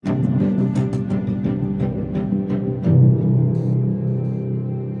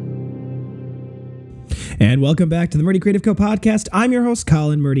And welcome back to the Murdy Creative Co podcast. I'm your host,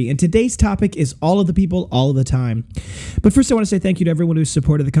 Colin Murdy, and today's topic is all of the people, all of the time. But first, I want to say thank you to everyone who's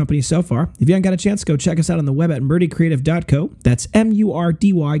supported the company so far. If you haven't got a chance, go check us out on the web at murdycreative.co. That's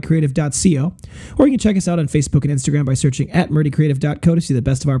MURDY creative.co. Or you can check us out on Facebook and Instagram by searching at murdycreative.co to see the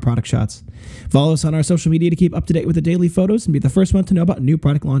best of our product shots. Follow us on our social media to keep up to date with the daily photos and be the first one to know about new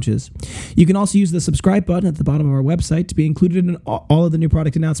product launches. You can also use the subscribe button at the bottom of our website to be included in all of the new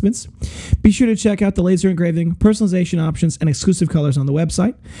product announcements. Be sure to check out the laser engraving, personalization options, and exclusive colors on the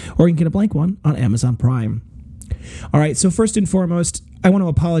website, or you can get a blank one on Amazon Prime. All right, so first and foremost, I want to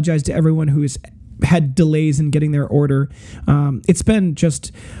apologize to everyone who's had delays in getting their order. It's been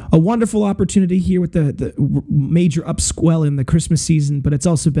just a wonderful opportunity here with the major upswell in the Christmas season, but it's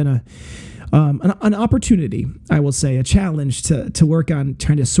also been an opportunity, I will say, a challenge to work on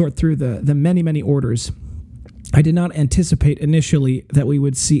trying to sort through the many orders. I did not anticipate initially that we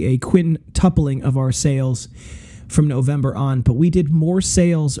would see a quintupling of our sales from November on, but we did more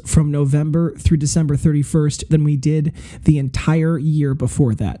sales from November through December 31st than we did the entire year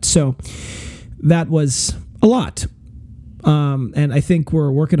before that. So that was a lot. And I think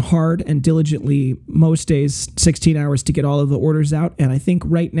we're working hard and diligently most days, 16 hours to get all of the orders out. And I think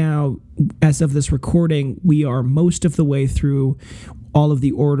right now, as of this recording, we are most of the way through all of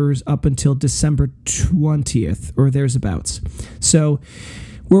the orders up until December 20th or thereabouts. So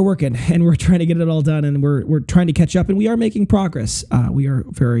we're working and we're trying to get it all done, and we're trying to catch up, and we are making progress. We are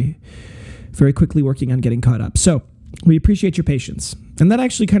very, very quickly working on getting caught up. So we appreciate your patience. And that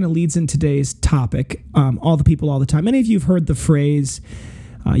actually kind of leads in today's topic, all the people, all the time. Many of you have heard the phrase,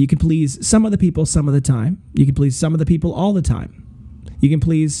 you can please some of the people some of the time. You can please some of the people all the time. You can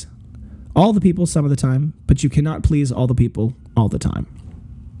please all the people some of the time, but you cannot please all the people all the time.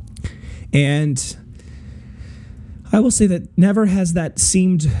 And I will say that never has that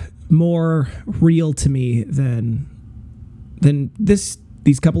seemed more real to me than these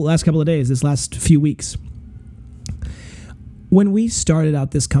last couple of days, this last few weeks. When we started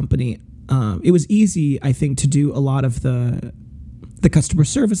out this company, it was easy, I think, to do a lot of the customer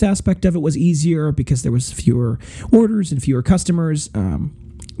service aspect of it was easier because there was fewer orders and fewer customers.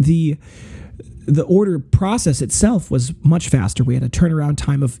 The order process itself was much faster. We had a turnaround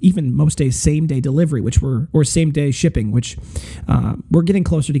time of even most days same day delivery, or same day shipping, which we're getting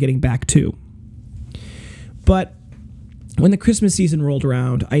closer to getting back to. But when the Christmas season rolled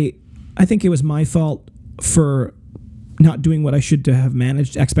around, I think it was my fault for not doing what I should to have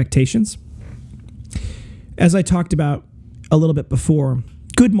managed expectations. As I talked about a little bit before,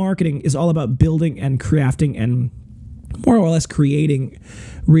 good marketing is all about building and crafting and more or less creating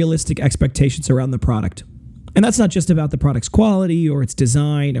realistic expectations around the product. And that's not just about the product's quality or its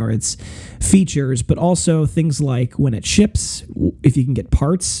design or its features, but also things like when it ships, if you can get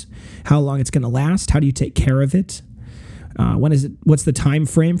parts, how long it's going to last, how do you take care of it, what's the time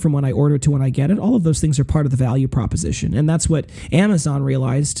frame from when I order to when I get it. All of those things are part of the value proposition. And that's what Amazon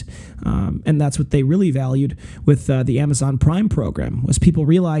realized, and that's what they really valued with the Amazon Prime program, was people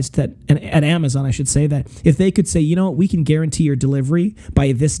realized that, and at Amazon, I should say, that if they could say, you know what, we can guarantee your delivery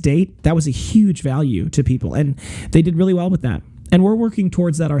by this date, that was a huge value to people. And they did really well with that. And we're working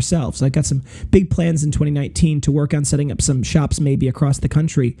towards that ourselves. I've got some big plans in 2019 to work on setting up some shops maybe across the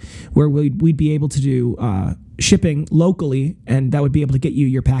country where we'd be able to do shipping locally, and that would be able to get you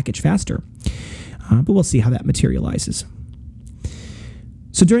your package faster. But we'll see how that materializes.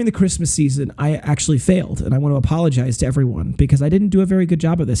 So during the Christmas season, I actually failed, and I want to apologize to everyone because I didn't do a very good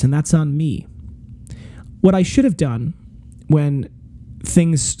job of this, and that's on me. What I should have done when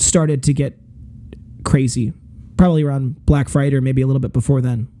things started to get crazy, probably around Black Friday or maybe a little bit before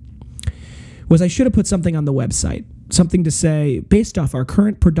then, was I should have put something on the website, something to say, based off our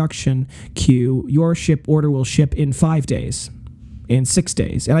current production queue, your order will ship in 5 days, in 6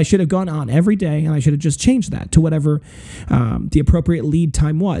 days. And I should have gone on every day, and I should have just changed that to whatever the appropriate lead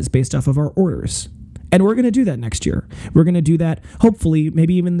time was based off of our orders. And we're going to do that next year. We're going to do that, hopefully,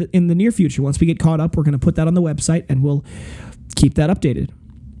 maybe even in the near future. Once we get caught up, we're going to put that on the website, and we'll keep that updated.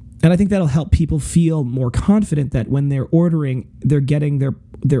 And I think that'll help people feel more confident that when they're ordering, they're getting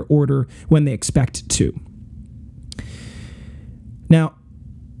their order when they expect to. Now,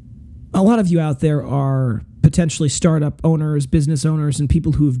 a lot of you out there are potentially startup owners, business owners, and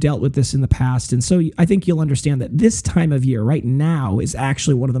people who've dealt with this in the past. And so I think you'll understand that this time of year, right now, is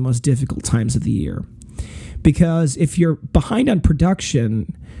actually one of the most difficult times of the year. Because if you're behind on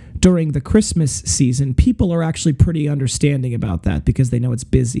production during the Christmas season, people are actually pretty understanding about that because they know it's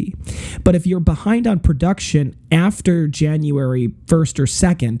busy. But if you're behind on production after January 1st or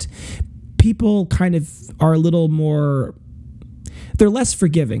 2nd, people kind of are a little more, they're less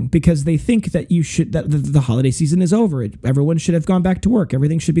forgiving because they think that the holiday season is over. Everyone should have gone back to work.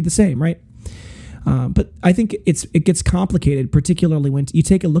 Everything should be the same, right? But I think it gets complicated, particularly when you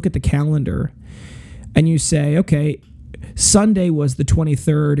take a look at the calendar and you say, okay, Sunday was the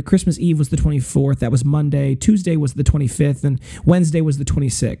 23rd, Christmas Eve was the 24th, that was Monday, Tuesday was the 25th, and Wednesday was the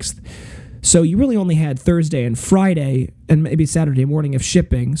 26th. So you really only had Thursday and Friday and maybe Saturday morning of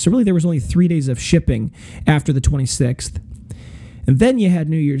shipping. So really there was only 3 days of shipping after the 26th. And then you had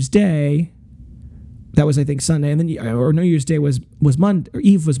New Year's Day. That was, I think, Sunday. And then New Year's Day was Monday, or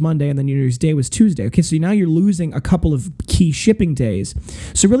Eve was Monday, and then New Year's Day was Tuesday. Okay, so now you're losing a couple of key shipping days.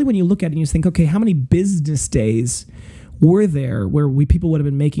 So really when you look at it, you think, okay, how many business days were there where people would have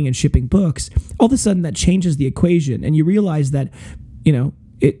been making and shipping books? All of a sudden that changes the equation. And you realize that,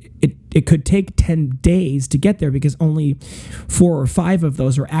 it could take 10 days to get there because only 4 or 5 of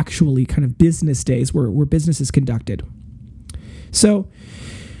those are actually kind of business days where business is conducted. So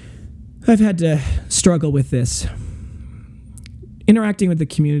I've had to struggle with this. Interacting with the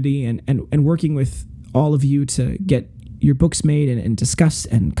community and working with all of you to get your books made and discuss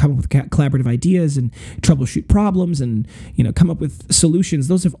and come up with collaborative ideas and troubleshoot problems and come up with solutions.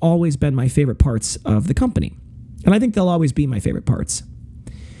 Those have always been my favorite parts of the company. And I think they'll always be my favorite parts.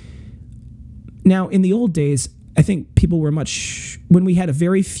 Now, in the old days, I think people were when we had a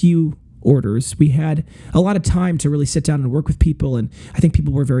very few orders, we had a lot of time to really sit down and work with people, and I think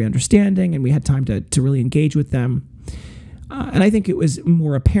people were very understanding, and we had time to really engage with them. And I think it was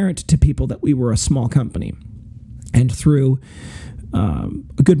more apparent to people that we were a small company. And through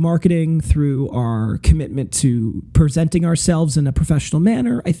good marketing, through our commitment to presenting ourselves in a professional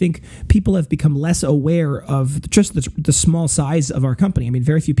manner, I think people have become less aware of just the small size of our company. I mean,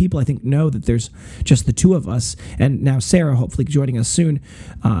 very few people, I think, know that there's just the two of us, and now Sarah, hopefully joining us soon.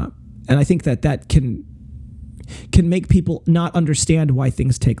 And I think that can make people not understand why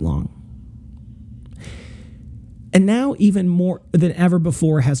things take long. And now, even more than ever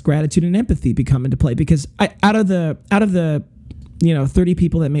before, has gratitude and empathy become into play, because out of the 30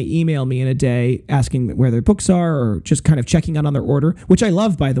 people that may email me in a day asking where their books are or just kind of checking out on their order, which I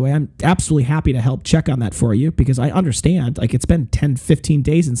love, by the way. I'm absolutely happy to help check on that for you because I understand, like, it's been 10, 15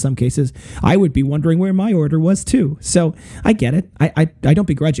 days in some cases. I would be wondering where my order was too. So I get it. I don't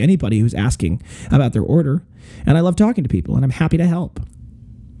begrudge anybody who's asking about their order, and I love talking to people, and I'm happy to help.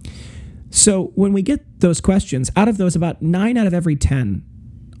 So when we get those questions, out of those, about 9 out of every 10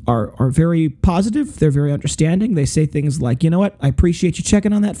 are very positive. They're very understanding. They say things like, you know what, I appreciate you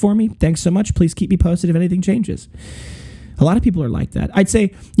checking on that for me. Thanks so much. Please keep me posted if anything changes. A lot of people are like that. I'd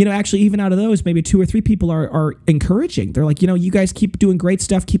say, actually, even out of those, maybe 2 or 3 people are encouraging. They're like, you guys keep doing great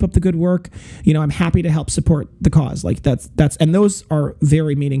stuff. Keep up the good work. I'm happy to help support the cause. Like that's, and those are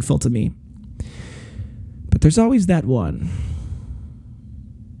very meaningful to me. But there's always that one.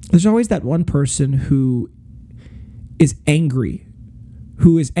 There's always that one person who is angry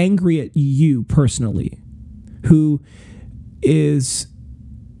at you personally, who is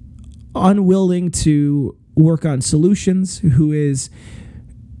unwilling to work on solutions, who is,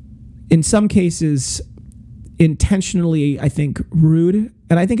 in some cases, intentionally, I think, rude.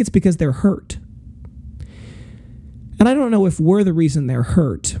 And I think it's because they're hurt. And I don't know if we're the reason they're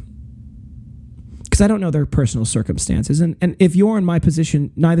hurt, because I don't know their personal circumstances. And if you're in my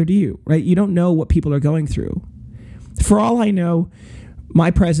position, neither do you, right? You don't know what people are going through. For all I know, my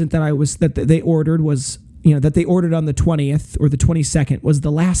present that they ordered was, that they ordered on the 20th or the 22nd was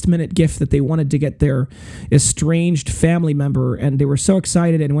the last minute gift that they wanted to get their estranged family member. And they were so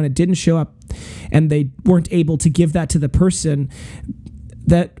excited. And when it didn't show up and they weren't able to give that to the person,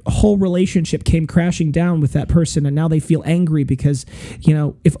 that whole relationship came crashing down with that person, and now they feel angry because,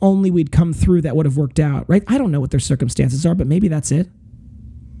 if only we'd come through, that would have worked out, right? I don't know what their circumstances are, but maybe that's it.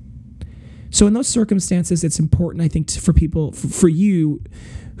 So in those circumstances, it's important, I think, for people, for you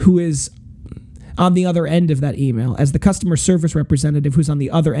who is on the other end of that email, as the customer service representative who's on the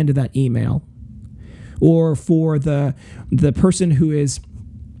other end of that email, or for the person who is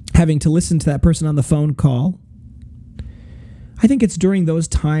having to listen to that person on the phone call. I think it's during those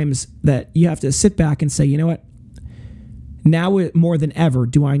times that you have to sit back and say, you know what? Now more than ever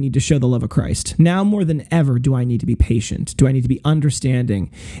do I need to show the love of Christ. Now more than ever do I need to be patient. Do I need to be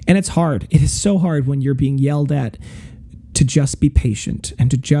understanding? And it's hard. It is so hard when you're being yelled at to just be patient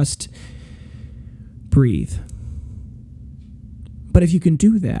and to just breathe. But if you can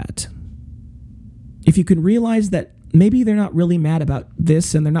do that, if you can realize that maybe they're not really mad about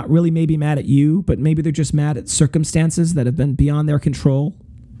this, and they're not really maybe mad at you, but maybe they're just mad at circumstances that have been beyond their control.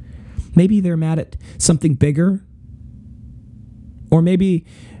 Maybe they're mad at something bigger. Or maybe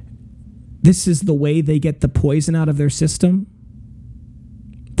this is the way they get the poison out of their system.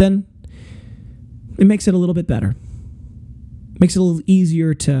 then it makes it a little bit better. Makes it a little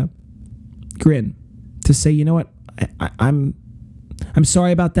easier to grin, to say, you know what, I'm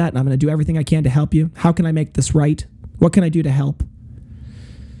sorry about that, and I'm going to do everything I can to help you. How can I make this right? What can I do to help?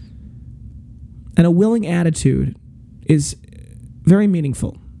 And a willing attitude is very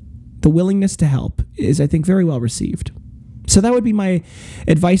meaningful. The willingness to help is, I think, very well received. So that would be my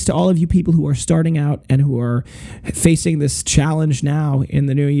advice to all of you people who are starting out and who are facing this challenge now in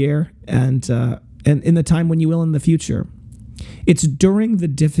the new year and in the time when you will in the future. It's during the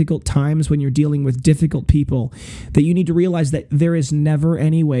difficult times when you're dealing with difficult people that you need to realize that there is never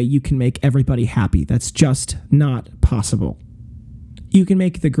any way you can make everybody happy. That's just not possible. You can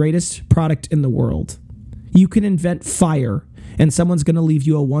make the greatest product in the world. You can invent fire, and someone's going to leave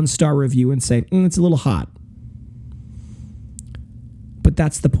you a 1-star review and say, it's a little hot. But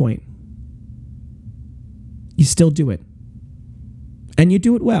that's the point. You still do it. And you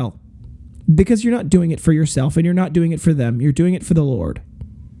do it well. Because you're not doing it for yourself and you're not doing it for them. You're doing it for the Lord.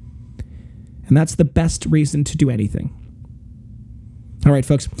 And that's the best reason to do anything. All right,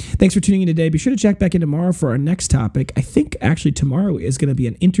 folks. Thanks for tuning in today. Be sure to check back in tomorrow for our next topic. I think actually tomorrow is going to be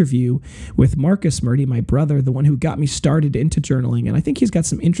an interview with Marcus Murdy, my brother, the one who got me started into journaling. And I think he's got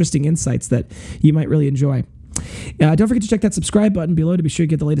some interesting insights that you might really enjoy. Don't forget to check that subscribe button below to be sure to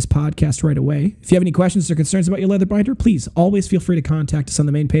get the latest podcast right away. If you have any questions or concerns about your leather binder, please always feel free to contact us on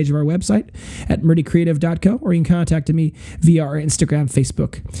the main page of our website at murdycreative.co, or you can contact me via our Instagram,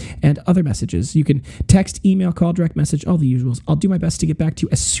 Facebook, and other messages. You can text, email, call, direct message, all the usuals. I'll do my best to get back to you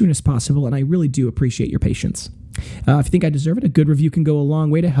as soon as possible, and I really do appreciate your patience. If you think I deserve it, a good review can go a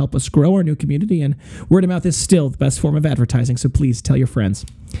long way to help us grow our new community, and word of mouth is still the best form of advertising, so please tell your friends.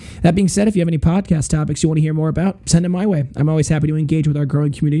 That being said, if you have any podcast topics you want to hear more about, send them my way. I'm always happy to engage with our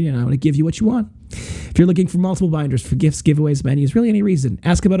growing community, and I want to give you what you want. If you're looking for multiple binders for gifts, giveaways, menus, really any reason,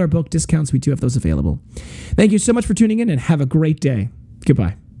 ask about our book discounts. We do have those available. Thank you so much for tuning in, and have a great day.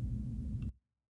 Goodbye.